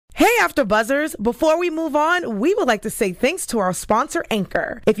Hey, After Buzzers. Before we move on, we would like to say thanks to our sponsor,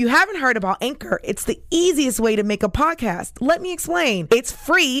 Anchor. If you haven't heard about Anchor, it's the easiest way to make a podcast. Let me explain. It's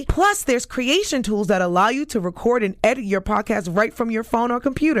free, plus there's creation tools that allow you to record and edit your podcast right from your phone or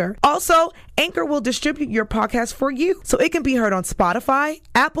computer. Also, Anchor will distribute your podcast for you, so it can be heard on Spotify,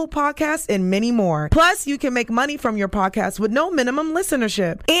 Apple Podcasts, and many more. Plus, you can make money from your podcast with no minimum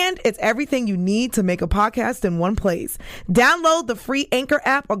listenership. And it's everything you need to make a podcast in one place. Download the free Anchor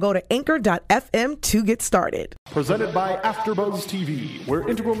app or go to anchor.fm to get started. Presented by AfterBuzz TV, where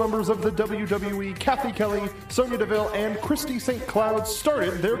integral members of the WWE, Kathy Kelly, Sonya Deville, and Christy St. Cloud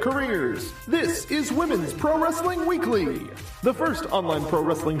started their careers. This is Women's Pro Wrestling Weekly, the first online pro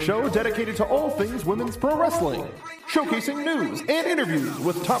wrestling show dedicated to all things women's pro wrestling, showcasing news and interviews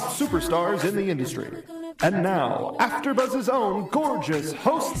with top superstars in the industry. And now, AfterBuzz's own gorgeous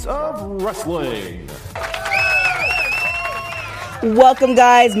hosts of wrestling. Welcome,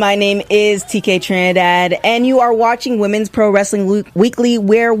 guys. My name is TK Trinidad, and you are watching Women's Pro Wrestling Weekly,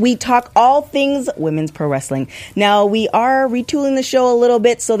 where we talk all things women's pro wrestling. Now, we are retooling the show a little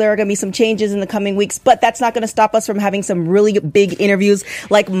bit, so there are going to be some changes in the coming weeks, but that's not going to stop us from having some really big interviews,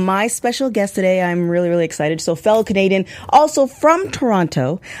 like my special guest today. I'm really, really excited. So, fellow Canadian, also from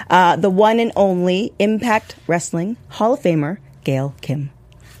Toronto, the one and only Impact Wrestling Hall of Famer, Gail Kim.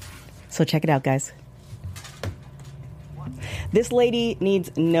 So, check it out, guys. This lady needs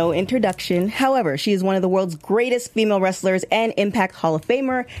no introduction. However, she is one of the world's greatest female wrestlers and Impact Hall of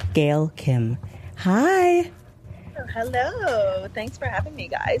Famer, Gail Kim. Hi. Oh, hello. Thanks for having me,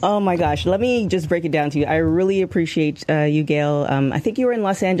 guys. Oh, my gosh. Let me just break it down to you. I really appreciate you, Gail. I think you were in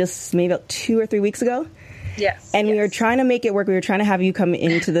Los Angeles maybe about 2 or 3 weeks ago. Yes. And we were trying to make it work. We were trying to have you come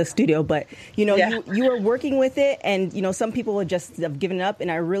into the studio, but, you know, you were working with it, and, you know, some people would just have given up,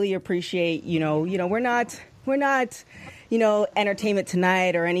 and I really appreciate, we're not Entertainment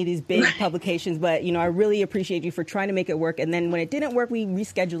Tonight or any of these big publications, but, I really appreciate you for trying to make it work. And then when it didn't work, we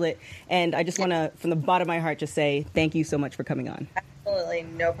reschedule it. And I just want to, from the bottom of my heart, just say thank you so much for coming on. Absolutely.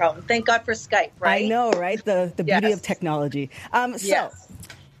 No problem. Thank God for Skype, right? I know, right? The beauty of technology. So,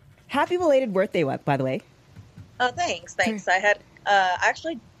 happy belated birthday, by the way. Thanks. I had,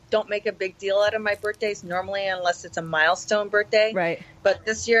 actually don't make a big deal out of my birthdays normally unless it's a milestone birthday. Right. But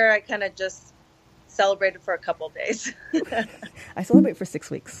this year I kind of just celebrated for a couple of days. I celebrate for 6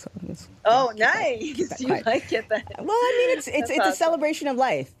 weeks. So nice. You like it then. Well, I mean, it's awesome. A celebration of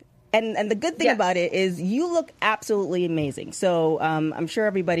life. And the good thing about it is you look absolutely amazing. So I'm sure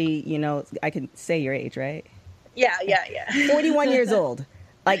everybody, I can say your age, right? Yeah. 41 years old.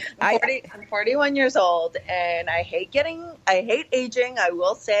 Like I'm 41 years old, and I hate aging. I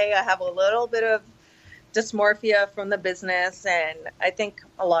will say I have a little bit of dysmorphia from the business, and I think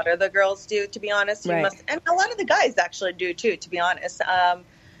a lot of the girls do, to be honest. And a lot of the guys actually do too, to be honest.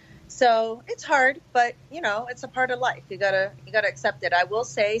 So it's hard, but it's a part of life. You gotta accept it. I will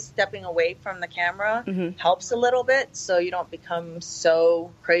say stepping away from the camera helps a little bit, so you don't become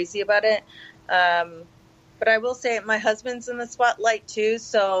so crazy about it. But I will say my husband's in the spotlight too,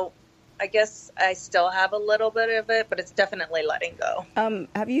 so I guess I still have a little bit of it, but it's definitely letting go.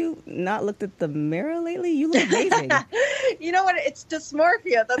 Have you not looked at the mirror lately? You look amazing. You know what? It's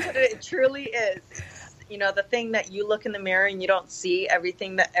dysmorphia. That's what it truly is. The thing that you look in the mirror and you don't see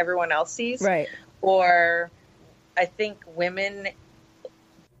everything that everyone else sees. Right. Or I think women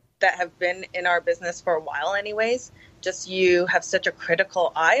that have been in our business for a while anyways, just you have such a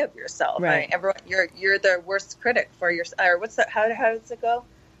critical eye of yourself. Right. Everyone, you're the worst critic for your, or what's that? How does it go?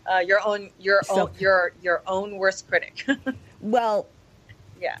 Your own worst critic. Well,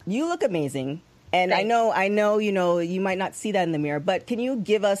 yeah, you look amazing, and thanks. I know, you might not see that in the mirror, but can you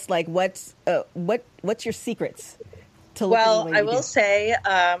give us like what's your secrets to look? Well, I will say,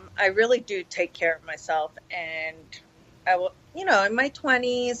 I really do take care of myself, and I will, in my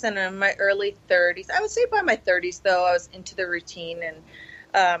 20s and in my early 30s. I would say by my 30s, though, I was into the routine.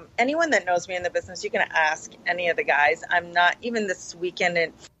 And anyone that knows me in the business, you can ask any of the guys. I'm not, even this weekend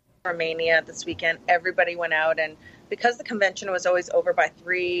in Romania, everybody went out. And because the convention was always over by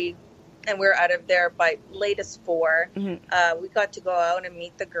 3, and we were out of there by latest 4, we got to go out and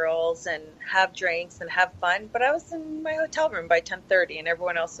meet the girls and have drinks and have fun. But I was in my hotel room by 10:30, and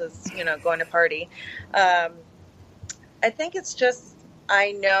everyone else was, going to party. I think it's just,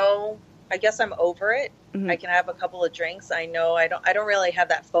 I guess I'm over it. I can have a couple of drinks. I know I don't really have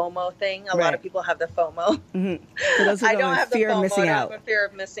that FOMO thing. A lot of people have the FOMO. For those who I don't have the fear FOMO. of missing I out. have a fear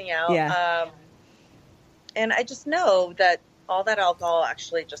of missing out. Yeah. And I just know that all that alcohol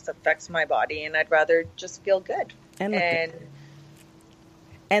actually just affects my body, and I'd rather just feel good. And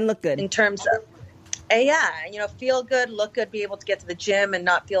look good. In terms of, And feel good, look good, be able to get to the gym and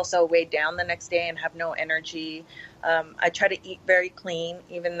not feel so weighed down the next day and have no energy. I try to eat very clean,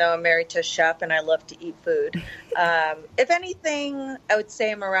 even though I'm married to a chef and I love to eat food. If anything, I would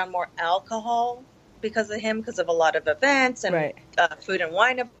say I'm around more alcohol because of him, because of a lot of events and food and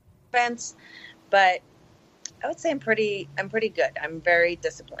wine events. But I would say I'm pretty good. I'm very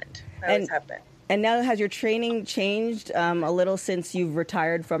disciplined. I always have been. And now, has your training changed a little since you've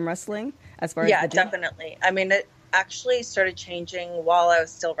retired from wrestling? As far as the gym? Definitely. I mean, it actually started changing while I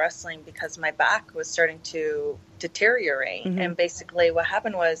was still wrestling because my back was starting to deteriorate. Mm-hmm. And basically what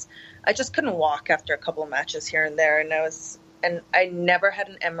happened was I just couldn't walk after a couple of matches here and there. And I never had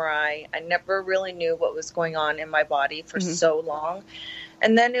an MRI. I never really knew what was going on in my body for so long.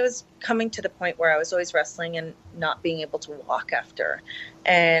 And then it was coming to the point where I was always wrestling and not being able to walk after.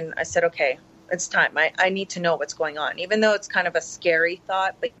 And I said, okay, it's time. I need to know what's going on, even though it's kind of a scary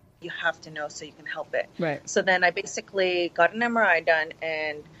thought, but you have to know so you can help it. Right. So then I basically got an MRI done,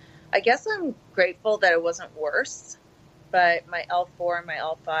 and I guess I'm grateful that it wasn't worse, but my L4 and my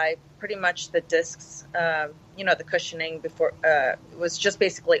L5, pretty much the discs, the cushioning before was just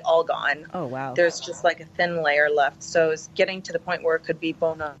basically all gone. Oh, wow. There's just like a thin layer left. So it's getting to the point where it could be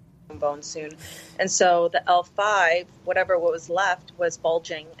bone on bone soon. And so the L5, what was left was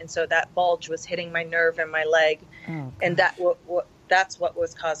bulging. And so that bulge was hitting my nerve in my leg. Oh, and that's what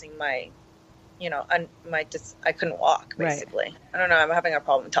was causing my, I couldn't walk, basically. Right. I don't know. I'm having a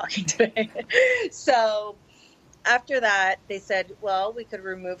problem talking today. So after that, they said, well, we could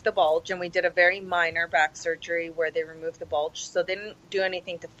remove the bulge. And we did a very minor back surgery where they removed the bulge. So they didn't do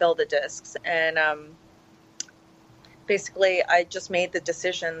anything to fill the discs. And basically, I just made the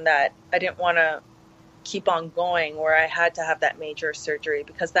decision that I didn't want to keep on going where I had to have that major surgery,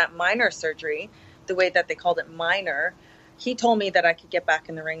 because that minor surgery, the way that they called it minor, he told me that I could get back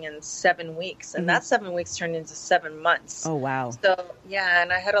in the ring in 7 weeks, and that 7 weeks turned into 7 months. Oh, wow. So, yeah,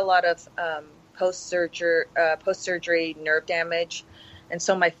 and I had a lot of post-surgery nerve damage, and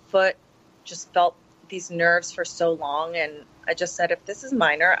so my foot just felt these nerves for so long, and I just said, if this is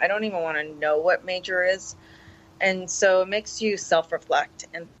minor, I don't even want to know what major is. And so it makes you self-reflect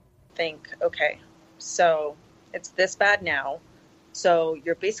and think, okay, so it's this bad now, so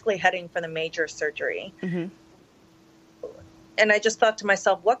you're basically heading for the major surgery. Mm-hmm. And I just thought to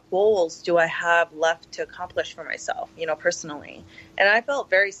myself, what goals do I have left to accomplish for myself, personally? And I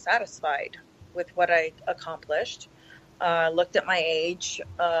felt very satisfied with what I accomplished. Looked at my age,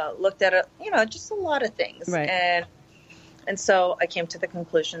 looked at, just a lot of things. Right. And so I came to the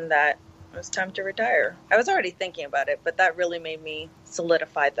conclusion that it was time to retire. I was already thinking about it, but that really made me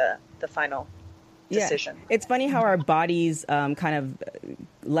solidify the final decision. Yeah. It's funny how our bodies kind of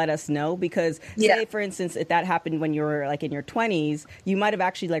let us know, because say, for instance, if that happened when you were like in your 20s, you might have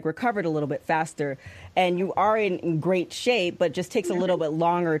actually like recovered a little bit faster, and you are in great shape, but just takes a little bit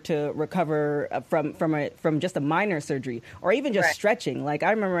longer to recover from just a minor surgery, or even just stretching. Like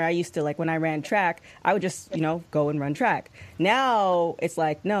I remember I used to, like when I ran track, I would just, go and run track. Now it's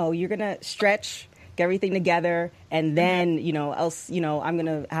like, no, you're going to stretch, get everything together, and then, else, I'm going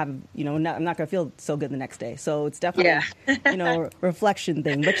to have, I'm not going to feel so good the next day. So it's definitely, reflection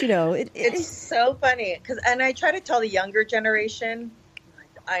thing. But, it's so funny and I try to tell the younger generation,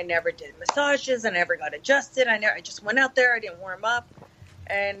 I never did massages. I never got adjusted. I just went out there. I didn't warm up,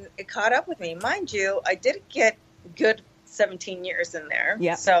 and it caught up with me. Mind you, I did get good 17 years in there.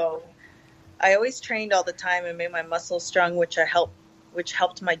 Yeah. So I always trained all the time and made my muscles strong, which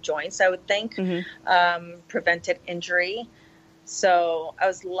helped my joints, I would think, prevented injury. So I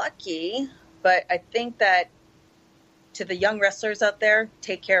was lucky, but I think that to the young wrestlers out there,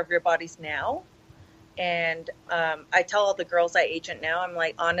 take care of your bodies now. And I tell all the girls I agent now, I'm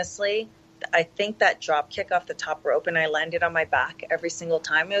like, honestly, I think that drop kick off the top rope and I landed on my back every single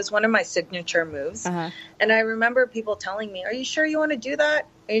time. It was one of my signature moves. And I remember people telling me, are you sure you want to do that?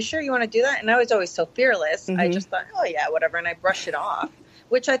 Are you sure you want to do that? And I was always so fearless. I just thought, oh yeah, whatever. And I brush it off,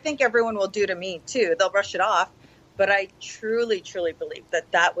 which I think everyone will do to me too. They'll brush it off. But I truly, truly believe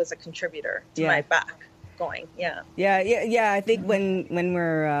that was a contributor to my back going. Yeah. I think when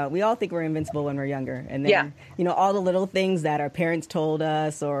we're, we all think we're invincible when we're younger. And then, all the little things that our parents told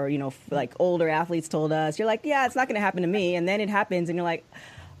us, or, like older athletes told us, you're like, yeah, it's not going to happen to me. And then it happens and you're like,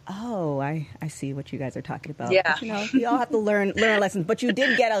 oh, I see what you guys are talking about. Yeah. But, we all have to learn our lessons. But you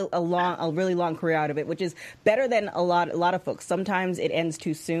did get a really long career out of it, which is better than a lot of folks. Sometimes it ends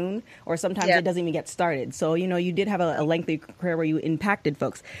too soon, or sometimes it doesn't even get started. So, you did have a lengthy career where you impacted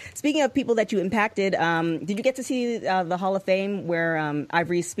folks. Speaking of people that you impacted, did you get to see the Hall of Fame where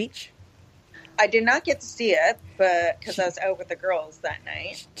Ivory's speech? I did not get to see it, but because I was out with the girls that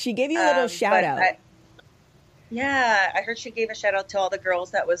night. She gave you a little shout out. Yeah, I heard she gave a shout out to all the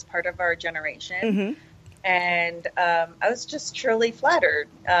girls that was part of our generation. Mm-hmm. And I was just truly flattered.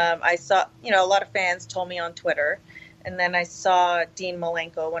 I saw, a lot of fans told me on Twitter. And then I saw Dean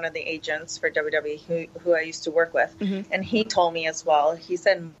Malenko, one of the agents for WWE, who I used to work with. Mm-hmm. And he told me as well. He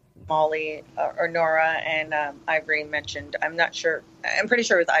said Molly or Nora and Ivory mentioned. I'm not sure. I'm pretty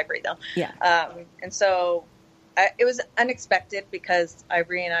sure it was Ivory, though. Yeah. And so it was unexpected because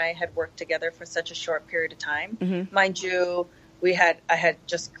Ivory and I had worked together for such a short period of time. Mm-hmm. Mind you, I had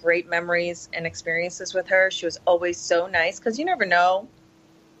just great memories and experiences with her. She was always so nice because you never know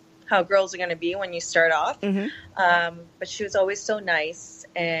how girls are going to be when you start off. Mm-hmm. But she was always so nice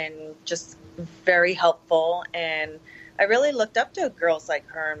and just very helpful. And I really looked up to girls like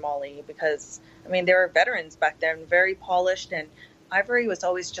her and Molly because, they were veterans back then, very polished. And Ivory was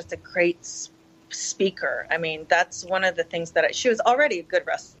always just a great speaker. That's one of the things she was already a good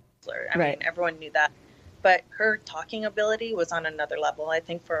wrestler. Everyone knew that. But her talking ability was on another level, I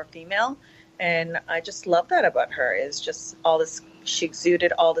think, for a female. And I just love that about her, is just all this, she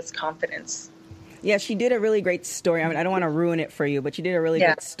exuded all this confidence. Yeah, she did a really great story. I don't want to ruin it for you, but she did a really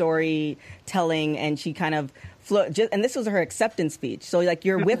good storytelling, and she kind of and this was her acceptance speech. So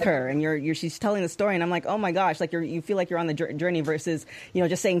you're with her and she's telling the story, and I'm like, oh my gosh, you feel like you're on the journey versus,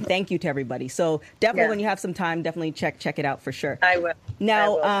 just saying thank you to everybody. So definitely when you have some time, definitely check it out for sure. I will.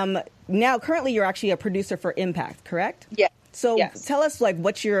 Now currently you're actually a producer for Impact, correct? Yeah. So tell us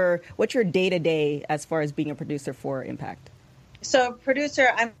what's your day-to-day as far as being a producer for Impact? So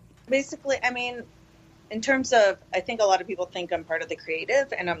producer, I'm basically, in terms of, I think a lot of people think I'm part of the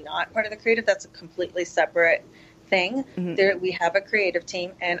creative, and I'm not part of the creative. That's a completely separate thing. Mm-hmm. We have a creative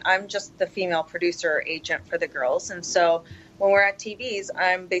team, and I'm just the female producer or agent for the girls. And so when we're at TVs,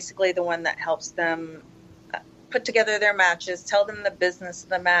 I'm basically the one that helps them put together their matches, tell them the business of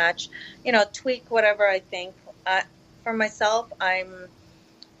the match, tweak whatever I think. For myself, I'm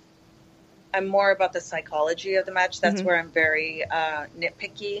more about the psychology of the match. That's where I'm very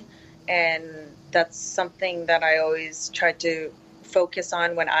nitpicky. And that's something that I always tried to focus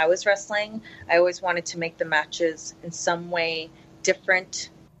on when I was wrestling. I always wanted to make the matches in some way different,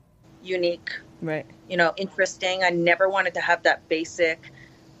 unique, right? Interesting. I never wanted to have that basic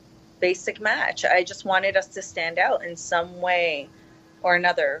match. I just wanted us to stand out in some way or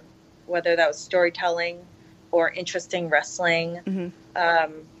another, whether that was storytelling or interesting wrestling.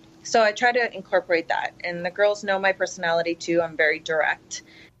 Mm-hmm. So I try to incorporate that. And the girls know my personality too. I'm very direct.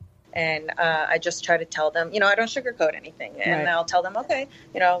 And I just try to tell them, I don't sugarcoat anything. And I'll tell them, okay,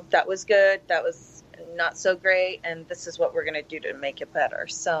 that was good. That was not so great. And this is what we're going to do to make it better.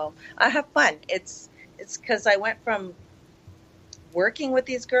 So I have fun. It's because I went from working with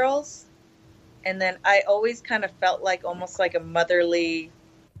these girls, and then I always kind of felt like almost like a motherly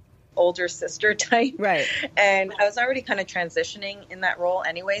older sister type. Right. And I was already kind of transitioning in that role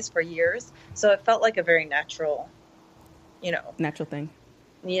anyways for years. So it felt like a very natural thing.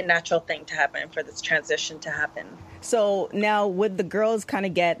 Natural thing to happen for this transition to happen. So now would the girls kind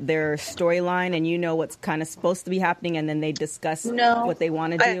of get their storyline and what's kind of supposed to be happening, and then they discuss what they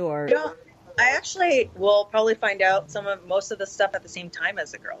want to do? Or I actually will probably find out most of the stuff at the same time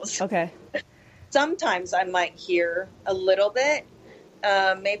as the girls. Okay. Sometimes I might hear a little bit,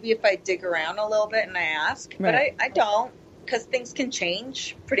 maybe if I dig around a little bit and I ask, but I don't, because things can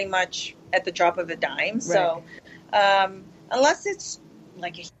change pretty much at the drop of a dime. Right. So unless it's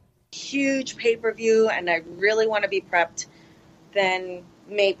like a huge pay-per-view and I really want to be prepped, then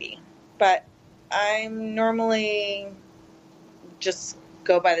maybe. But I'm normally just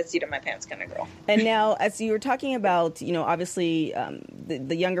go by the seat of my pants kind of girl. And now, as you were talking about, obviously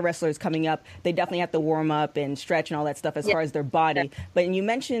the younger wrestlers coming up, they definitely have to warm up and stretch and all that stuff as far as their body. Yeah. But you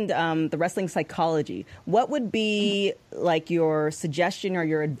mentioned the wrestling psychology. What would be like your suggestion or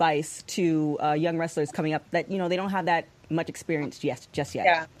your advice to young wrestlers coming up that, they don't have that much experience just yet?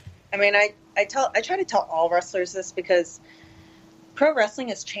 Yeah. I try to tell all wrestlers this because pro wrestling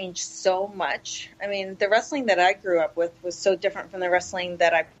has changed so much. The wrestling that I grew up with was so different from the wrestling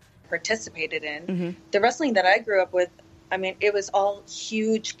that I participated in. Mm-hmm. The wrestling that I grew up with, it was all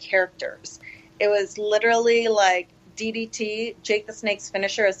huge characters. It was literally like DDT, Jake the Snake's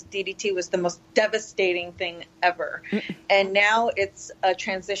finisher as DDT was the most devastating thing ever. And now it's a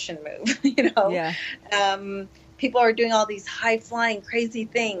transition move, Yeah. People are doing all these high-flying, crazy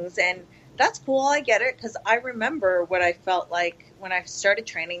things, and that's cool. I get it, because I remember what I felt like when I started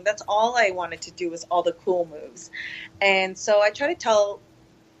training. That's all I wanted to do was all the cool moves. And so I try to tell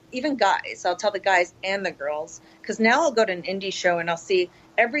even guys, I'll tell the guys and the girls, because now I'll go to an indie show and I'll see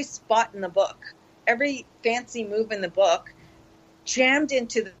every spot in the book, every fancy move in the book jammed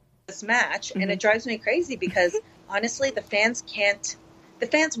into the this match, and it drives me crazy because honestly, the fans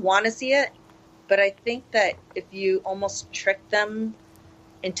want to see it, but I think that if you almost trick them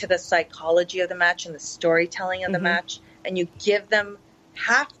into the psychology of the match and the storytelling of the match, and you give them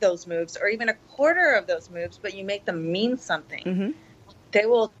half those moves or even a quarter of those moves, but you make them mean something,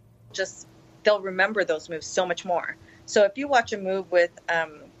 they'll remember those moves so much more. So if you watch a move with,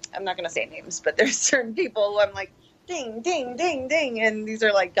 I'm not going to say names, but there's certain people who I'm like, ding, ding, ding, ding. And these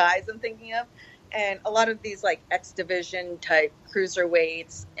are like guys I'm thinking of. And a lot of these like X Division type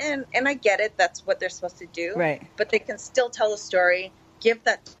cruiserweights. And I get it. That's what they're supposed to do. Right. But they can still tell a story, give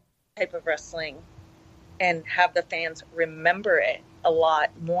that type of wrestling, and have the fans remember it a lot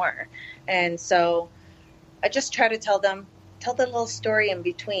more. And so I just try to tell the little story in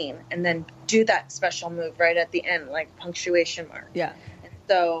between and then do that special move right at the end, like punctuation mark. Yeah. And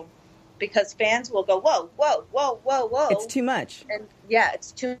so, because fans will go, whoa, whoa, whoa, whoa, whoa. It's too much. And yeah,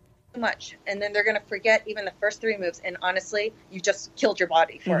 it's too much. And then they're going to forget even the first three moves. And honestly, you just killed your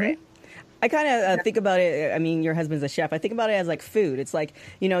body for it. I kind of think about it. I mean, your husband's a chef. I think about it as like food. It's like,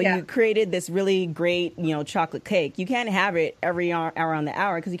 you created this really great, chocolate cake. You can't have it every hour on the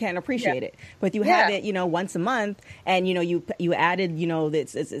hour because you can't appreciate it. But you have it, once a month, and you added,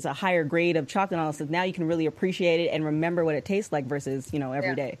 it's a higher grade of chocolate and all this stuff. Now you can really appreciate it and remember what it tastes like versus,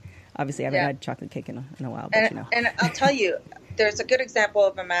 every day. Obviously, I haven't had chocolate cake in a while, but And I'll tell you, there's a good example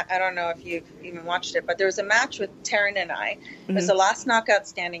of a match. I don't know if you've even watched it, but there was a match with Taryn and I. It was the last knockout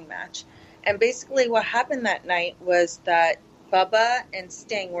standing match. And basically what happened that night was that Bubba and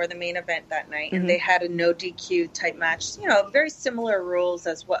Sting were the main event that night. And they had a no DQ type match, very similar rules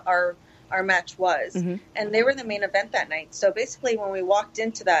as what our match was. And they were the main event that night. So basically when we walked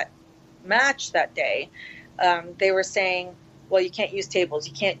into that match that day, they were saying, well, you can't use tables,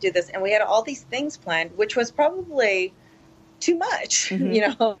 you can't do this. And we had all these things planned, which was probably too much,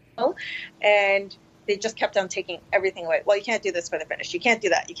 and they just kept on taking everything away. Well, you can't do this for the finish. You can't do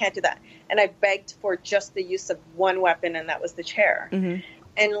that. You can't do that. And I begged for just the use of one weapon, and that was the chair. And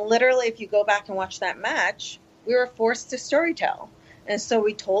literally, if you go back and watch that match, we were forced to storytell. And so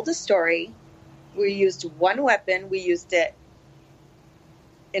we told a story. We used one weapon. We used it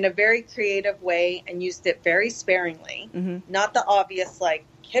in a very creative way and used it very sparingly. Not the obvious, like,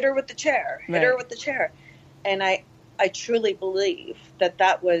 hit her with the chair, hit her with the chair. And I truly believe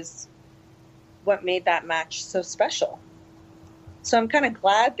that was what made that match so special. So I'm kind of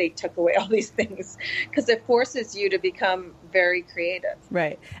glad they took away all these things because it forces you to become very creative.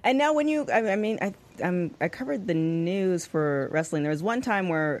 Right. And now when I covered the news for wrestling. There was one time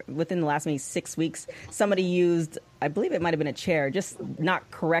where within the last maybe 6 weeks, somebody used, I believe it might have been a chair, just not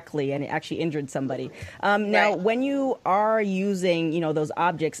correctly, and it actually injured somebody. Now, when you are using, those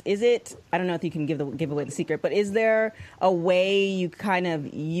objects, is it, I don't know if you can give away the secret, but is there a way you kind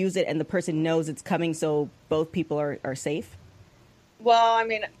of use it and the person knows it's coming so both people are safe? Well, I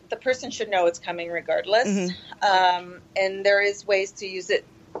mean, the person should know it's coming regardless. And there is ways to use it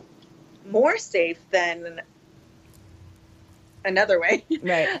more safe than another way.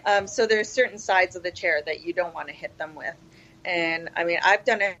 Right. So there's certain sides of the chair that you don't want to hit them with. And I mean, I've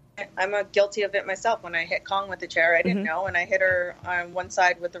done it. I'm guilty of it myself. When I hit Kong with the chair, I didn't know, and I hit her on one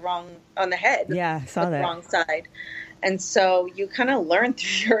side on the head. Yeah, I saw that. The wrong side. And so you kind of learn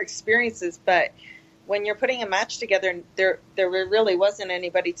through your experiences, but when you're putting a match together, there really wasn't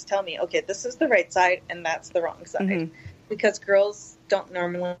anybody to tell me, okay, this is the right side and that's the wrong side, because girls don't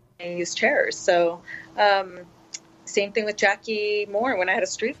normally use chairs. So same thing with Jackie Moore when I had a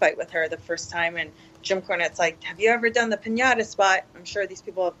street fight with her the first time, and Jim Cornette's like, have you ever done the piñata spot? I'm sure these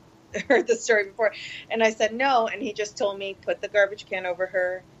people have heard this story before. And I said no, and he just told me, put the garbage can over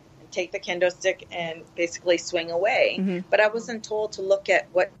her and take the kendo stick and basically swing away. But I wasn't told to look at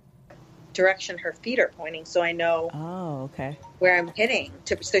what direction her feet are pointing, so I know where I'm hitting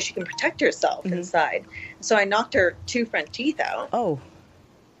so she can protect herself inside. So I knocked her 2 front teeth out.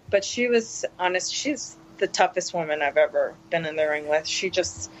 But she was honest. She's the toughest woman I've ever been in the ring with. She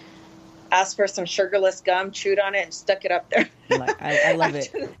just asked for some sugarless gum, chewed on it, and stuck it up there. I love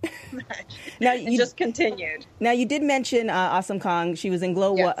it. Now you just continued. Now you did mention Awesome Kong. She was in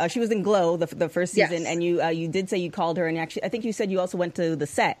Glow. Yes. She was in Glow the first season, and you did say you called her, and actually I think you said you also went to the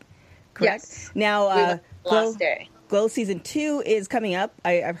set. Correct? Yes. Now, last day. Glow Season 2 is coming up.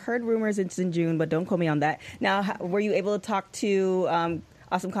 I've heard rumors it's in June, but don't quote me on that. Now, were you able to talk to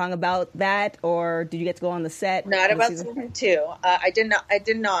Awesome Kong about that, or did you get to go on the set? Not about Season 2. I did not.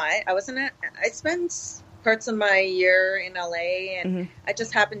 I wasn't. I spent parts of my year in LA, and I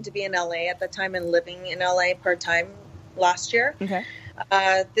just happened to be in LA at the time and living in LA part time last year. Okay.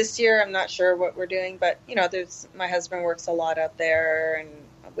 This year, I'm not sure what we're doing, but my husband works a lot out there, and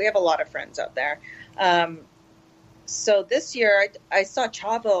we have a lot of friends out there. So this year I saw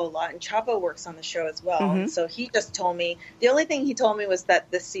Chavo a lot, and Chavo works on the show as well. Mm-hmm. And so he just told me, the only thing he told me was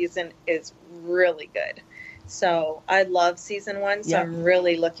that this season is really good. So I love season 1, so I'm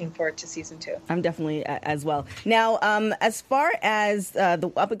really looking forward to season 2. I'm definitely as well. Now, as far as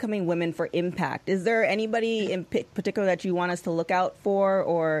the up-and-coming women for Impact, is there anybody in particular that you want us to look out for?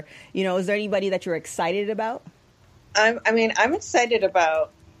 Or, you know, is there anybody that you're excited about? I'm excited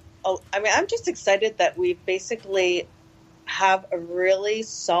about... I'm just excited that we basically have a really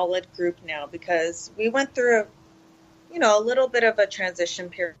solid group now, because we went through a little bit of a transition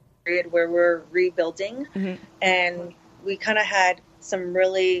period where we're rebuilding, and we kind of had some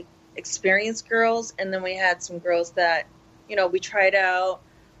really experienced girls, and then we had some girls that, we tried out,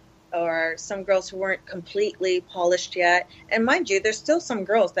 or some girls who weren't completely polished yet. And mind you, there's still some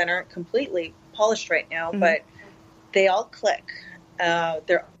girls that aren't completely polished right now, but they all click.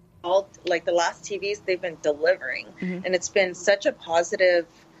 They're all, like, the last TVs, they've been delivering, and it's been such a positive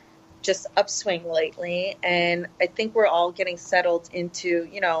just upswing lately. And I think we're all getting settled into,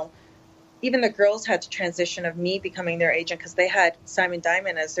 even the girls had to transition of me becoming their agent, because they had Simon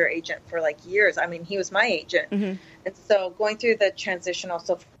Diamond as their agent for like years. I mean, he was my agent. And so going through the transition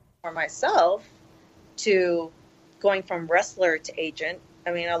also for myself to going from wrestler to agent.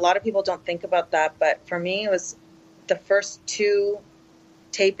 I mean, a lot of people don't think about that, but for me, it was the first 2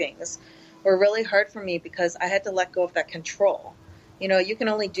 tapings were really hard for me, because I had to let go of that control. You can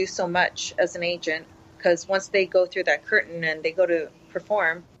only do so much as an agent, because once they go through that curtain and they go to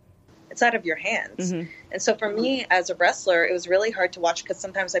perform, it's out of your hands. And so for me as a wrestler, it was really hard to watch, because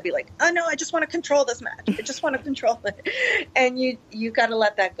sometimes I'd be like, oh no, I just want to control this match. I just want to control it. And you got to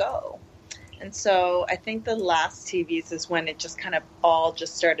let that go. And so I think the last TVs is when it just kind of all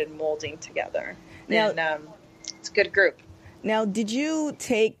just started molding together. Now, and it's a good group. Now, did you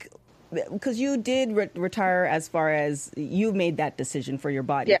take, because you did retire, as far as you made that decision for your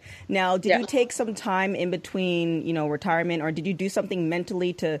body. Now, did you take some time in between, retirement, or did you do something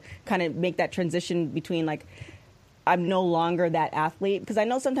mentally to kind of make that transition between, like, I'm no longer that athlete? Because I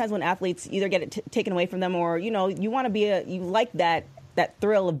know sometimes when athletes either get it taken away from them, or, you want to be you like that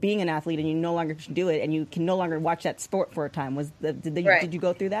thrill of being an athlete, and you no longer can do it, and you can no longer watch that sport for a time. Did you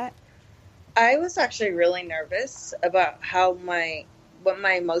go through that? I was actually really nervous about what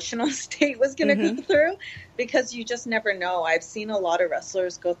my emotional state was going to go through, because you just never know. I've seen a lot of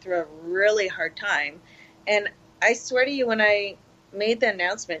wrestlers go through a really hard time. And I swear to you, when I made the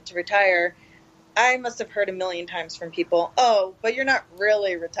announcement to retire, I must have heard a million times from people, oh, but you're not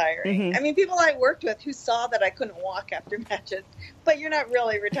really retiring. I mean, people I worked with who saw that I couldn't walk after matches, but you're not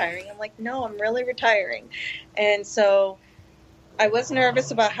really retiring. I'm like, no, I'm really retiring. And so I was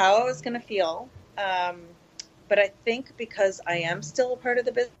nervous about how I was going to feel. But I think because I am still a part of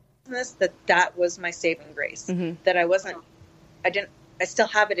the business, that was my saving grace. That I still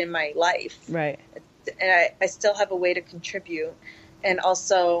have it in my life. Right. And I still have a way to contribute. And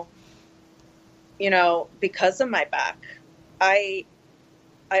also, because of my back, I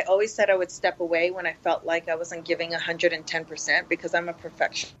always said I would step away when I felt like I wasn't giving 110%, because I'm a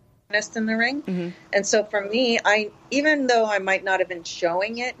perfectionist in the ring. And so for me, even though I might not have been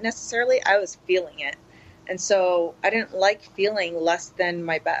showing it necessarily, I was feeling it. And so I didn't like feeling less than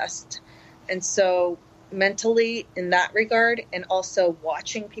my best. And so mentally in that regard, and also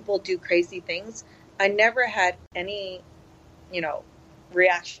watching people do crazy things, I never had any,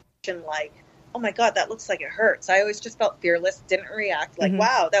 reaction like, oh my God, that looks like it hurts. I always just felt fearless, didn't react like,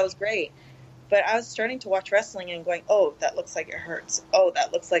 wow, that was great. But I was starting to watch wrestling and going, oh, that looks like it hurts. Oh,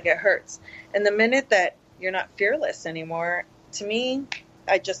 that looks like it hurts. And the minute that you're not fearless anymore, to me,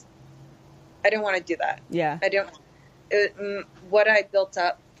 I didn't want to do that. Yeah. What I built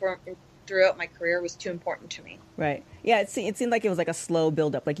up throughout my career was too important to me. Right. Yeah, it seemed like it was like a slow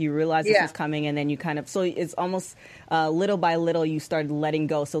buildup. Like you realized this was coming, and then you kind of, so it's almost little by little you started letting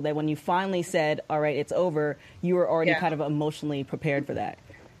go, so that when you finally said, all right, it's over, you were already kind of emotionally prepared for that.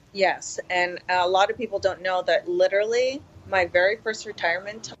 Yes. And a lot of people don't know that literally my very first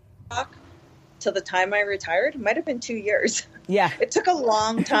retirement talk till the time I retired might have been 2 years. Yeah. It took a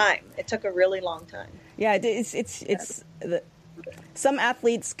long time. It took a really long time. Yeah, some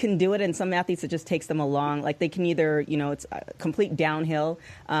athletes can do it, and some athletes, it just takes them along. Like they can either, it's a complete downhill.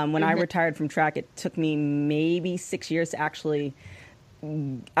 When I retired from track, it took me maybe 6 years to actually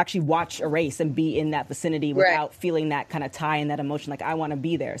watch a race and be in that vicinity without feeling that kind of tie and that emotion. Like I want to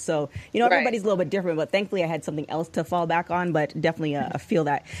be there. So, everybody's a little bit different, but thankfully I had something else to fall back on, but definitely I feel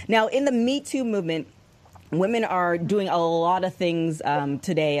that. Now in the Me Too movement, women are doing a lot of things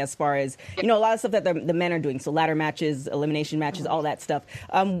today, as far as, a lot of stuff that the men are doing. So ladder matches, elimination matches, all that stuff.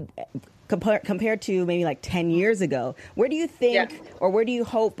 Compared to maybe like 10 years ago, where do you think, or where do you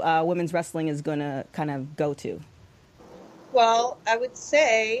hope women's wrestling is going to kind of go to? Well, I would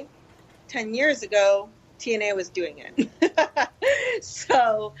say 10 years ago, TNA was doing it.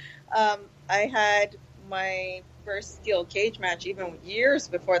 So I had my first steel cage match even years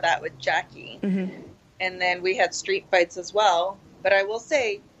before that with Jackie. And then we had street fights as well. But I will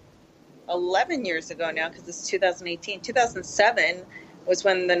say 11 years ago now, because it's 2018, 2007 was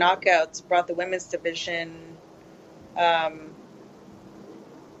when the Knockouts brought the women's division, birthed,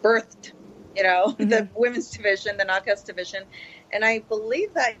 the women's division, the Knockouts division. And I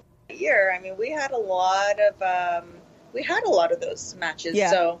believe that year, we had a lot of those matches. Yeah.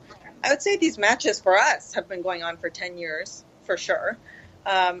 So I would say these matches for us have been going on for 10 years, for sure.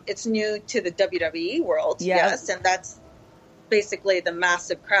 It's new to the WWE world, yes, and that's basically the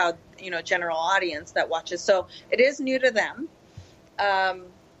massive crowd, general audience that watches. So it is new to them. I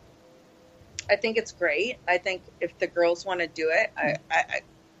think it's great. I think if the girls want to do it,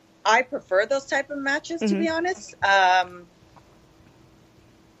 I prefer those type of matches, to be honest.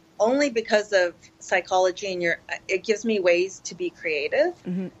 Only because of psychology, and it gives me ways to be creative.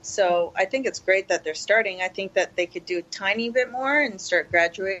 So I think it's great that they're starting. I think that they could do a tiny bit more and start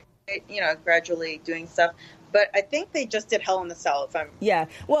gradually doing stuff. But I think they just did Hell in the Cell. They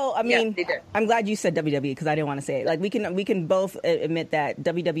did. I'm glad you said WWE, because I didn't want to say it. Like, we can both admit that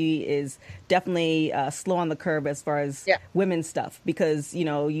WWE is definitely slow on the curve as far as women's stuff, because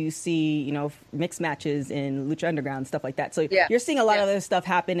you see mixed matches in Lucha Underground, stuff like that. So you're seeing a lot of other stuff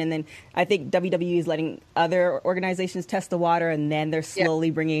happen, and then I think WWE is letting other organizations test the water, and then they're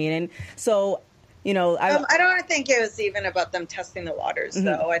slowly bringing it in. So. I don't think it was even about them testing the waters,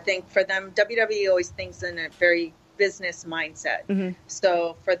 though. I think for them, WWE always thinks in a very business mindset.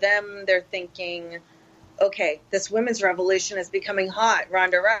 So for them, they're thinking, okay, this women's revolution is becoming hot.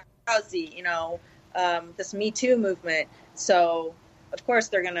 Ronda Rousey, this Me Too movement. So, of course,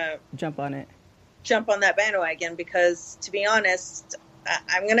 they're going to jump on that bandwagon, because, to be honest,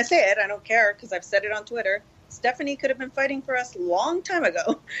 I'm going to say it. I don't care, because I've said it on Twitter. Stephanie could have been fighting for us a long time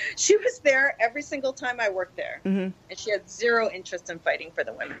ago. She was there every single time I worked there. And she had zero interest in fighting for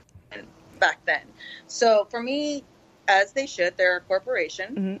the women back then. So for me, as they should, they're a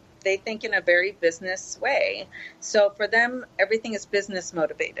corporation. They think in a very business way. So for them, everything is business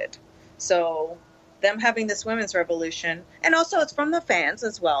motivated. So them having this women's revolution, and also it's from the fans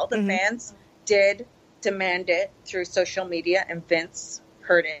as well. The fans did demand it through social media, and Vince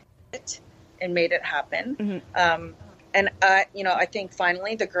heard it and made it happen. And I think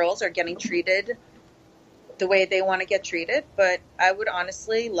finally the girls are getting treated the way they want to get treated. But I would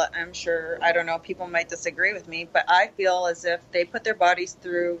honestly, I'm sure, I don't know, people might disagree with me, but I feel as if they put their bodies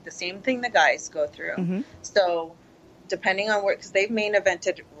through the same thing the guys go through. So depending on because they've main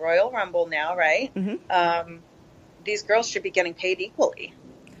evented Royal Rumble now, right? These girls should be getting paid equally.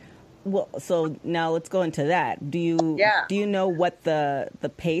 Well, so now let's go into that. Do you know what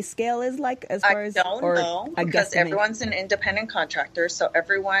the pay scale is like as far as? I don't know, because everyone's an independent contractor, so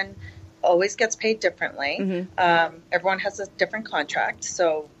everyone always gets paid differently. Everyone has a different contract,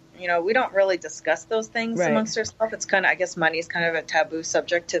 so we don't really discuss those things amongst ourselves. It's kind of, I guess, money is kind of a taboo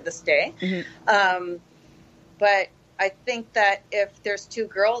subject to this day. But I think that if there's two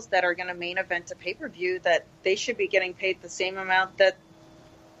girls that are going to main event a pay-per-view, that they should be getting paid the same amount that,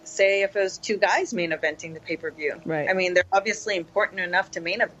 say, if it was two guys main eventing the pay-per-view. Right. They're obviously important enough to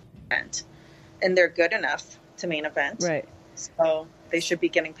main event, and they're good enough to main event. Right. So they should be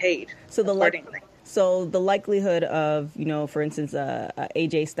getting paid accordingly. So the likelihood of, for instance,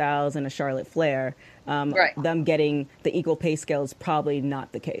 AJ Styles and a Charlotte Flair, them getting the equal pay scale is probably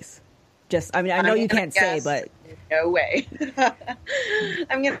not the case. I know you can't say, but no way.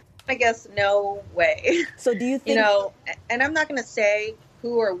 I'm gonna guess no way. So do you think? And I'm not gonna say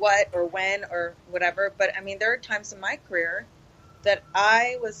who or what or when or whatever, but there are times in my career that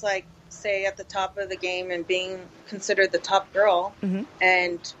I was like, say, at the top of the game and being considered the top girl,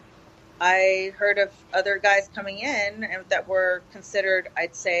 and I heard of other guys coming in and that were considered,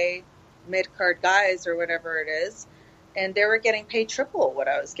 I'd say, mid-card guys or whatever it is, and they were getting paid triple what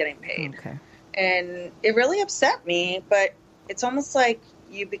I was getting paid. Okay. And it really upset me, but it's almost like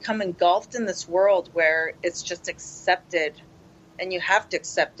you become engulfed in this world where it's just accepted, and you have to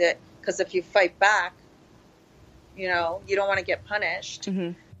accept it, because if you fight back, you don't want to get punished.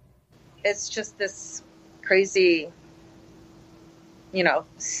 It's just this crazy,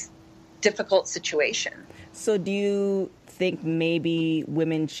 difficult situation. So do you think maybe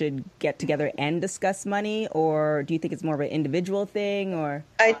women should get together and discuss money, or do you think it's more of an individual thing? Or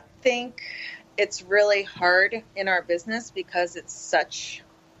I think it's really hard in our business because it's such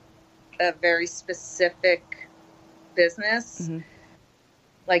a very specific business. Mm-hmm.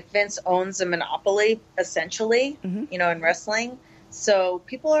 Like Vince owns a monopoly, essentially, Mm-hmm. in wrestling. So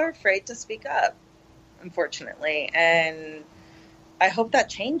people are afraid to speak up, unfortunately. And I hope that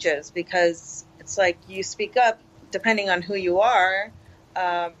changes, because it's like you speak up depending on who you are,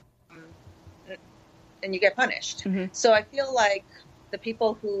 and you get punished. Mm-hmm. So I feel like the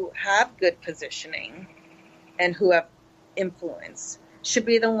people who have good positioning and who have influence should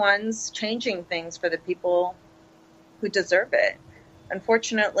be the ones changing things for the people who deserve it.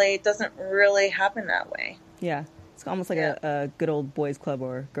 Unfortunately, it doesn't really happen that way. yeah, it's almost like a good old boys club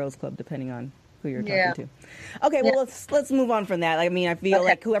or girls club, depending on who you're talking Yeah. to. Okay, well, let's move on from that. I mean, I feel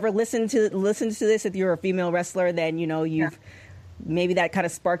like whoever listens to this, if you're a female wrestler, then you've maybe that kind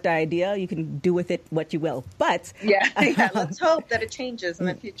of sparked the idea. You can do with it what you will. But Let's hope that it changes in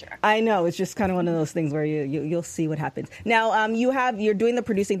the future. I know it's just kind of one of those things where you'll see what happens. Now, you're doing the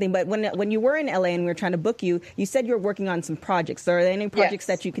producing thing, but when you were in LA and we were trying to book you, you said you were working on some projects. So are there any projects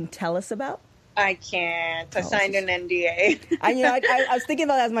that you can tell us about? I can't. I signed an NDA. I was thinking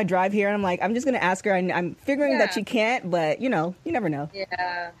about that as my drive here, and I'm like, I'm just going to ask her. I'm figuring that she can't, but you never know.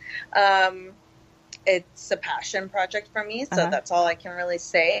 Yeah. It's a passion project for me, so that's all I can really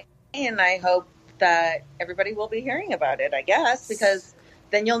say. And I hope that everybody will be hearing about it, I guess, because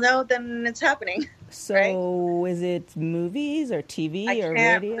then you'll know then it's happening. So right? Is it movies or TV or radio?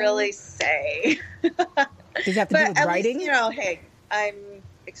 I can't really say. Does it have to do with writing? Least, hey, I'm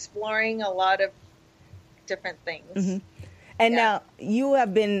exploring a lot of different things. Mm-hmm. And now you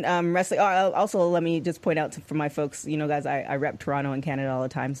have been wrestling. Also, let me just point out for my folks, guys, I rep Toronto and Canada all the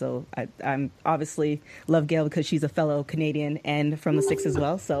time. So I'm obviously love Gail because she's a fellow Canadian and from the Sticks as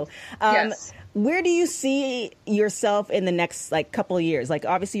well. So where do you see yourself in the next couple of years?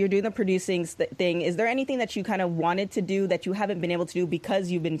 Obviously you're doing the producing thing. Is there anything that you kind of wanted to do that you haven't been able to do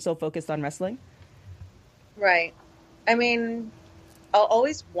because you've been so focused on wrestling? Right. I mean, I'll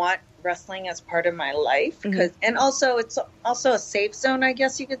always want wrestling as part of my life, and also it's also a safe zone, I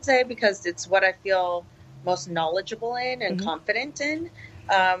guess you could say, because it's what I feel most knowledgeable in and confident in.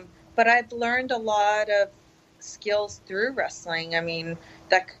 But I've learned a lot of skills through wrestling. I mean,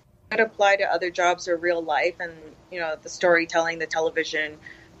 that could apply to other jobs or real life, and the storytelling, the television,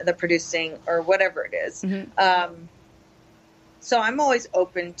 the producing, or whatever it is. So I'm always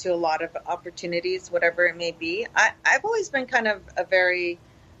open to a lot of opportunities, whatever it may be. I've always been kind of a very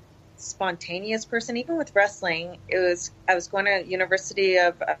spontaneous person, even with wrestling. I was going to University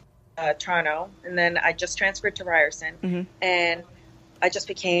of Toronto, and then I just transferred to Ryerson, and I just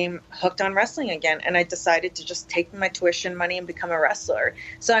became hooked on wrestling again, and I decided to just take my tuition money and become a wrestler.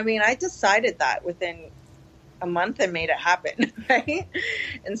 So I mean, I decided that within a month and made it happen, right?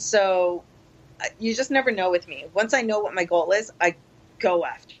 And so you just never know with me. Once I know what my goal is, I go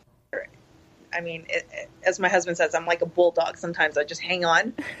after it. I mean, as my husband says, I'm like a bulldog. Sometimes I just hang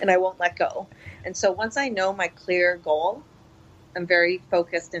on and I won't let go. And so once I know my clear goal, I'm very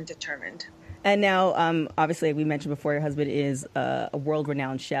focused and determined. And now, obviously, we mentioned before, your husband is a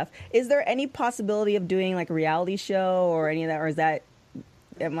world-renowned chef. Is there any possibility of doing a reality show or any of that, or is that,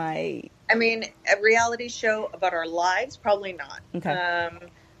 I mean, a reality show about our lives? Probably not. Okay.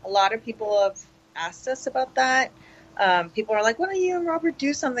 A lot of people have asked us about that. People are like, why don't you and Robert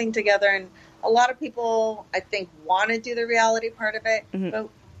do something together? And a lot of people, I think, want to do the reality part of it. But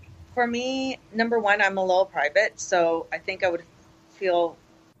for me, number one, I'm a little private, so I think I would feel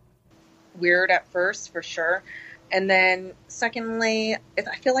weird at first, for sure. And then secondly,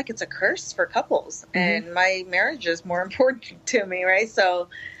 I feel like it's a curse for couples, and my marriage is more important to me, right? So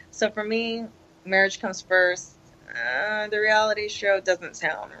for me, marriage comes first. The reality show doesn't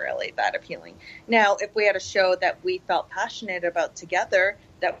sound really that appealing. Now, if we had a show that we felt passionate about together,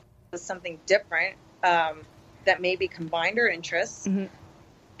 that was something different, that maybe combined our interests,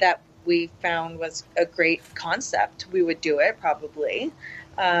 that we found was a great concept, we would do it probably.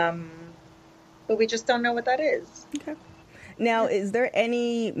 But we just don't know what that is. Okay. Now, is there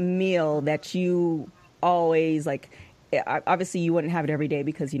any meal that you always obviously you wouldn't have it every day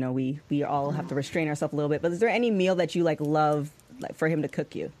because, we all have to restrain ourselves a little bit, but is there any meal that you love for him to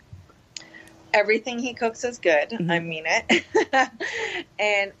cook you? Everything he cooks is good. I mean it.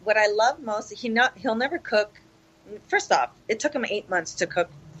 And what I love most, he'll never cook. First off, it took him 8 months to cook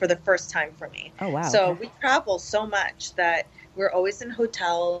for the first time for me. Oh, wow. So we travel so much that we're always in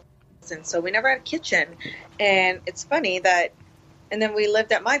hotels, and so we never had a kitchen. And it's funny that And then we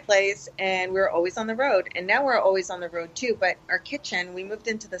lived at my place, and we were always on the road. And now we're always on the road too. But our kitchen, we moved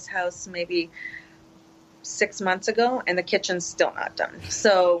into this house maybe 6 months ago, and the kitchen's still not done.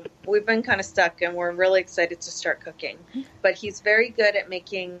 So we've been kind of stuck, and we're really excited to start cooking. But he's very good at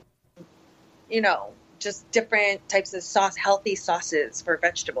making, just different types of sauce, healthy sauces for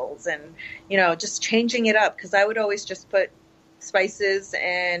vegetables, and, just changing it up. Because I would always just put spices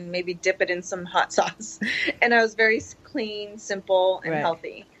and maybe dip it in some hot sauce. And I was very clean, simple, and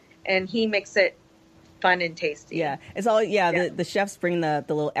healthy. And he makes it fun and tasty. Yeah, it's all the chefs bring the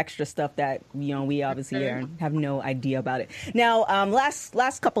little extra stuff that we obviously have no idea about it. Now,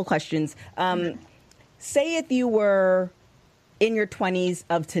 last couple questions. Say if you were in your 20s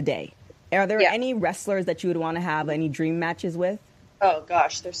of today, are there any wrestlers that you would want to have any dream matches with? Oh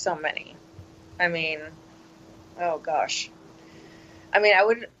gosh, there's so many. I mean, I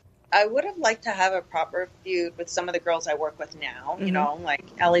would have liked to have a proper feud with some of the girls I work with now. Like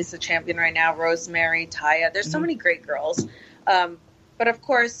Ellie's the champion right now, Rosemary, Taya. There's so many great girls. But of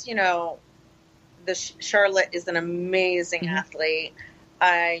course, Charlotte is an amazing athlete.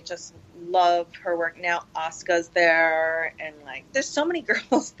 I just love her work now. Asuka's there, and there's so many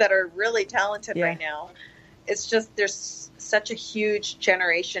girls that are really talented right now. It's just there's such a huge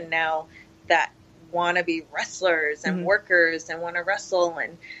generation now that want to be wrestlers and workers and want to wrestle,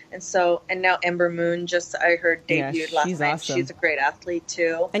 and now Ember Moon I heard debuted last night. Awesome. She's a great athlete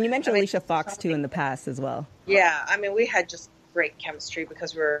too. And you mentioned Alicia Fox too in the past as well. Yeah, we had just great chemistry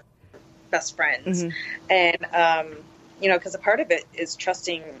because we're best friends, and because a part of it is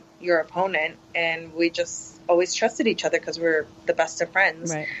trusting your opponent, and we just always trusted each other because we're the best of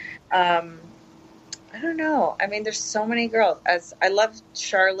friends. Right. I don't know. There's so many girls. As I love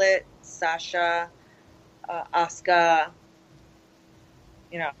Charlotte, Sasha, Asuka,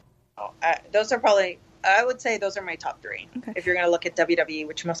 those are probably, I would say those are my top three. Okay. If you're going to look at WWE,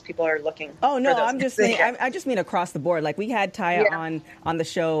 which most people are looking. Oh no, I'm just saying. I just mean across the board. Like we had Taya on the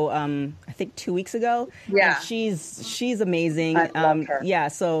show, I think 2 weeks ago. Yeah, and she's amazing. I love her. Yeah,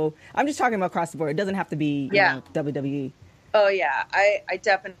 so I'm just talking about across the board. It doesn't have to be WWE. Oh yeah, I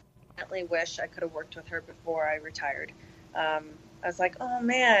definitely wish I could have worked with her before I retired. I was like, oh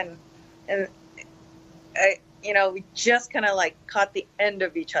man, and we just kind of caught the end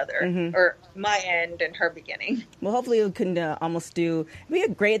of each other, or my end and her beginning. Well, hopefully we can almost it'd be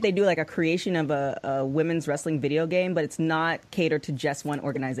great if they do a creation of a women's wrestling video game, but it's not catered to just one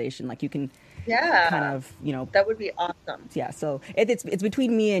organization. Like you can kind of, that would be awesome. Yeah. So it's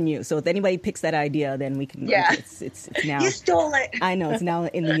between me and you. So if anybody picks that idea, then we can, it's now. You stole it. I know, it's now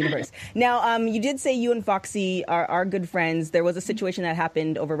in the universe. Now, you did say you and Foxy are good friends. There was a situation that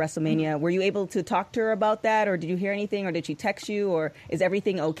happened over WrestleMania. Were you able to talk to her about that, or did you hear anything, or did she text you, or is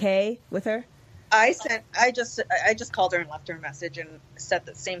everything okay with her? I just called her and left her a message and said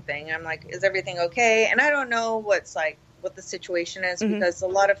the same thing. I'm like, is everything okay? And I don't know what the situation is, because a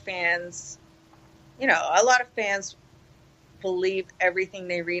lot of fans believe everything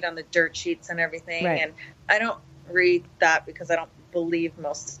they read on the dirt sheets and everything. Right. And I don't read that because I don't believe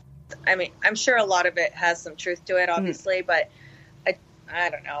most. I'm sure a lot of it has some truth to it, obviously, but I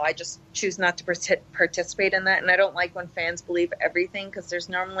don't know. I just choose not to participate in that. And I don't like when fans believe everything, because there's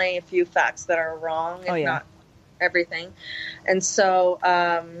normally a few facts that are wrong, if not everything. And so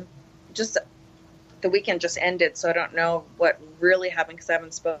just the weekend just ended, so I don't know what really happened because I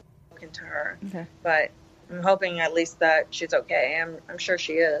haven't spoken to her. Okay. But I'm hoping at least that she's okay. I'm sure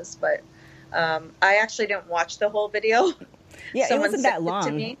she is, but I actually didn't watch the whole video. Yeah, it wasn't that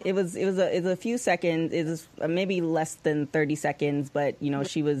long. It was a few seconds. It was maybe less than 30 seconds, but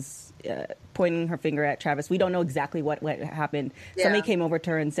she was pointing her finger at Travis. We don't know exactly what happened. Yeah. Somebody came over to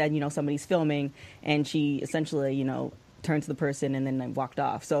her and said, somebody's filming, and she essentially, turned to the person and then walked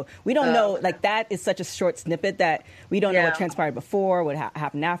off. So we don't know. That is such a short snippet that we don't know what transpired before, what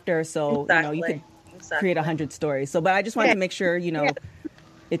happened after. So you could create 100 stories. So, but I just wanted to make sure And,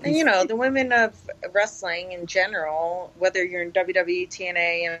 the women of wrestling in general, whether you're in WWE,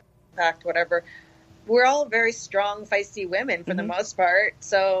 TNA, Impact, whatever, we're all very strong, feisty women for the most part.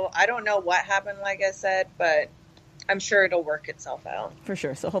 So I don't know what happened, like I said, but I'm sure it'll work itself out. For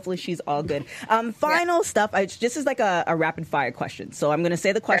sure. So hopefully she's all good. Final stuff. This is like a rapid fire question. So I'm going to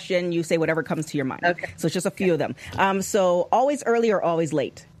say the question. You say whatever comes to your mind. Okay. So it's just a few of them. So always early or always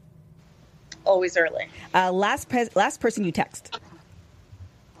late? Always early. Last person you text?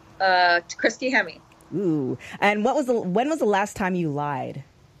 Christy Hemme. Ooh. And when was the last time you lied?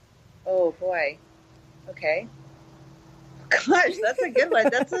 Oh boy. Okay. Gosh, that's a good one.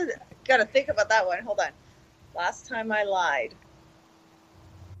 Gotta think about that one. Hold on. Last time I lied,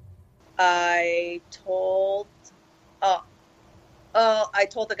 I told Oh, I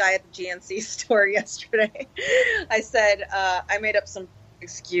told the guy at the GNC store yesterday. I said I made up some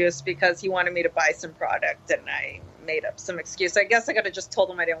excuse because he wanted me to buy some product, and I made up some excuse. I guess I could have just told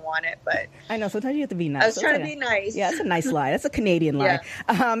him I didn't want it, but I know sometimes you have to be nice. I was trying to be nice. Yeah, it's a nice lie. That's a Canadian lie.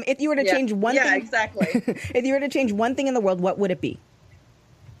 If you were to change one thing, exactly. If you were to change one thing in the world, what would it be?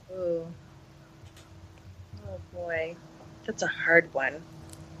 Ooh. Oh boy, that's a hard one.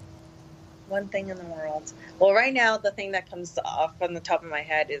 One thing in the world. Well, right now, the thing that comes off on the top of my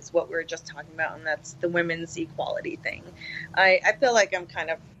head is what we were just talking about, and that's the women's equality thing. I feel like I'm kind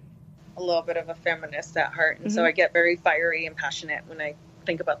of a little bit of a feminist at heart, and so I get very fiery and passionate when I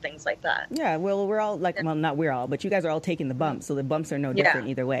think about things like that. Yeah, well, we're all like, well, not we're all, but you guys are all taking the bumps, so the bumps are no different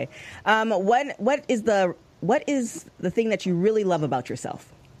either way. What is the thing that you really love about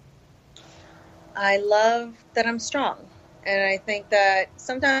yourself? I love that I'm strong, and I think that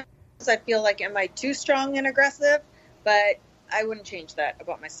sometimes I feel like, am I too strong and aggressive? But I wouldn't change that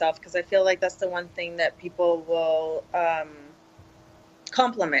about myself, because I feel like that's the one thing that people will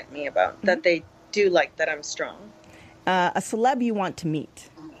compliment me about, that they do like that I'm strong. A celeb you want to meet?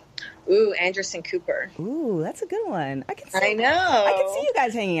 Ooh, Anderson Cooper. Ooh, that's a good one. I can see you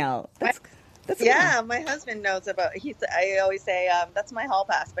guys hanging out. That's my husband knows about. I always say that's my hall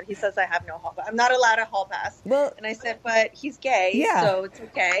pass, but he says I have no hall pass. I'm not allowed a hall pass. Well, and I said, but he's gay, so it's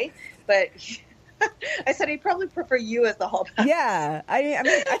okay. But I said he'd probably prefer you as the hall pass. Yeah, I mean,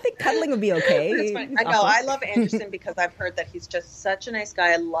 I think cuddling would be okay. I know. I love Anderson because I've heard that he's just such a nice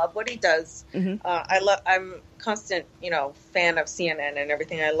guy. I love what he does. I'm constant, fan of CNN and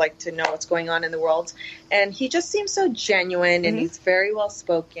everything. I like to know what's going on in the world, and he just seems so genuine, and he's very well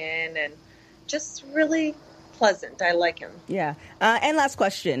spoken and just really pleasant. I like him. Yeah. And last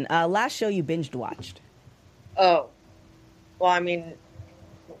question. Last show you binged watched? Oh, well, I mean,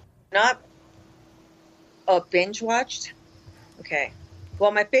 not binge watched. Okay.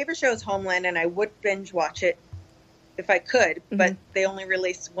 Well, my favorite show is Homeland, and I would binge watch it if I could, but they only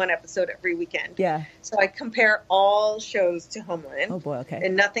release one episode every weekend. Yeah. So I compare all shows to Homeland. Oh boy, okay.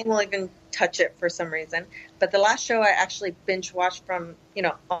 And nothing will even touch it for some reason. But the last show I actually binge watched from,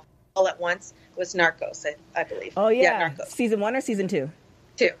 all at once was Narcos, I believe. Oh yeah. Narcos. Season 1 or season 2?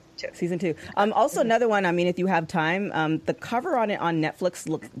 Two. Season 2. Also another one, I mean, if you have time, the cover on it on Netflix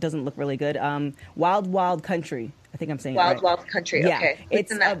doesn't look really good. Wild Wild Country. I think I'm saying Wild it right. Wild Country. Yeah. Okay.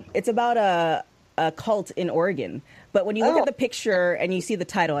 It's about a cult in Oregon. But when you look at the picture and you see the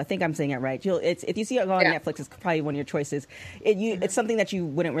title, I think I'm saying it right. If you see it on Netflix, it's probably one of your choices. It's something that you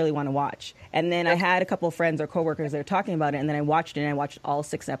wouldn't really want to watch. And then I had a couple of friends or coworkers that were talking about it, and then I watched it, and I watched all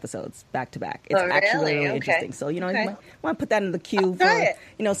 6 episodes back to back. It's actually really interesting. So you might want to put that in the queue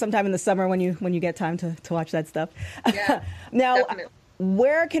for sometime in the summer when you get time to watch that stuff. Yeah, now, definitely.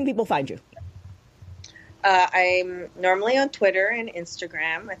 Where can people find you? I'm normally on Twitter and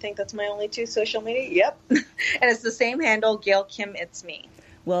Instagram. I think that's my only 2 social media. Yep. And it's the same handle, Gail Kim It's Me.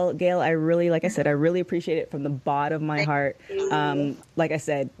 Well, Gail, I really appreciate it from the bottom of my heart. Like I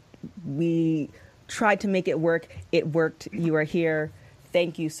said, we tried to make it work. It worked. You are here.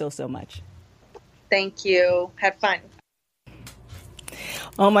 Thank you so much. Thank you. Had fun.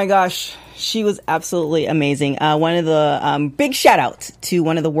 Oh my gosh, she was absolutely amazing. One of the big shout outs to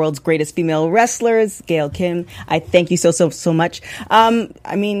one of the world's greatest female wrestlers, Gail Kim. I thank you so much.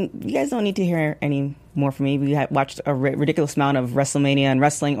 I mean, you guys don't need to hear any more from me. We have watched a ridiculous amount of WrestleMania and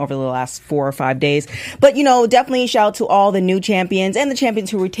wrestling over the last 4 or 5 days. But, definitely shout out to all the new champions and the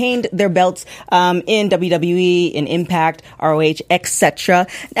champions who retained their belts in WWE, in Impact, ROH, etc.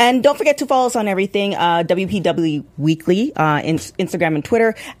 And don't forget to follow us on everything, WPW Weekly, in Instagram and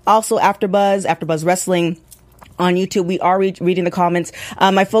Twitter. Also AfterBuzz Wrestling. On YouTube, we are reading the comments.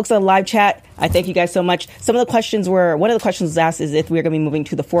 My folks on live chat, I thank you guof the questions was asked is if we're going to be moving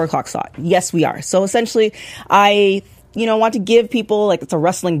to the 4:00 slot. Yes, we are. So essentially, I want to give people, it's a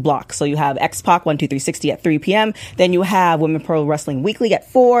wrestling block. So you have X-Pac 12360 at 3 p.m. Then you have Women Pro Wrestling Weekly at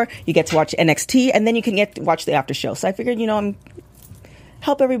 4. You get to watch NXT, and then you can get to watch the after show. So I figured, I'm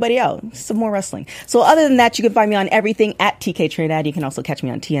help everybody out. Some more wrestling. So other than that, you can find me on everything at TK Trinidad. You can also catch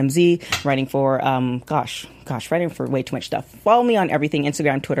me on TMZ, writing for, writing for way too much stuff. Follow me on everything,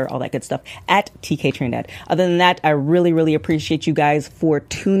 Instagram, Twitter, all that good stuff, at TK Trinidad. Other than that, I really, really appreciate you guys for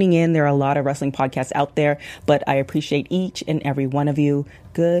tuning in. There are a lot of wrestling podcasts out there, but I appreciate each and every one of you,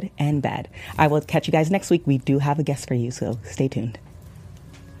 good and bad. I will catch you guys next week. We do have a guest for you, so stay tuned.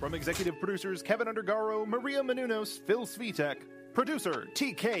 From executive producers Kevin Undergaro, Maria Menounos, Phil Svitek, producer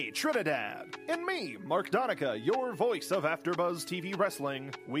TK Trinidad, and me, Mark Donica, your voice of AfterBuzz TV Wrestling.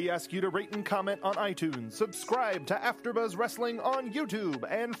 We ask you to rate and comment on iTunes, subscribe to AfterBuzz Wrestling on YouTube,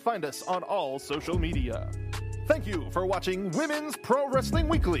 and find us on all social media. Thank you for watching Women's Pro Wrestling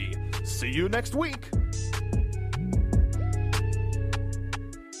Weekly. See you next week.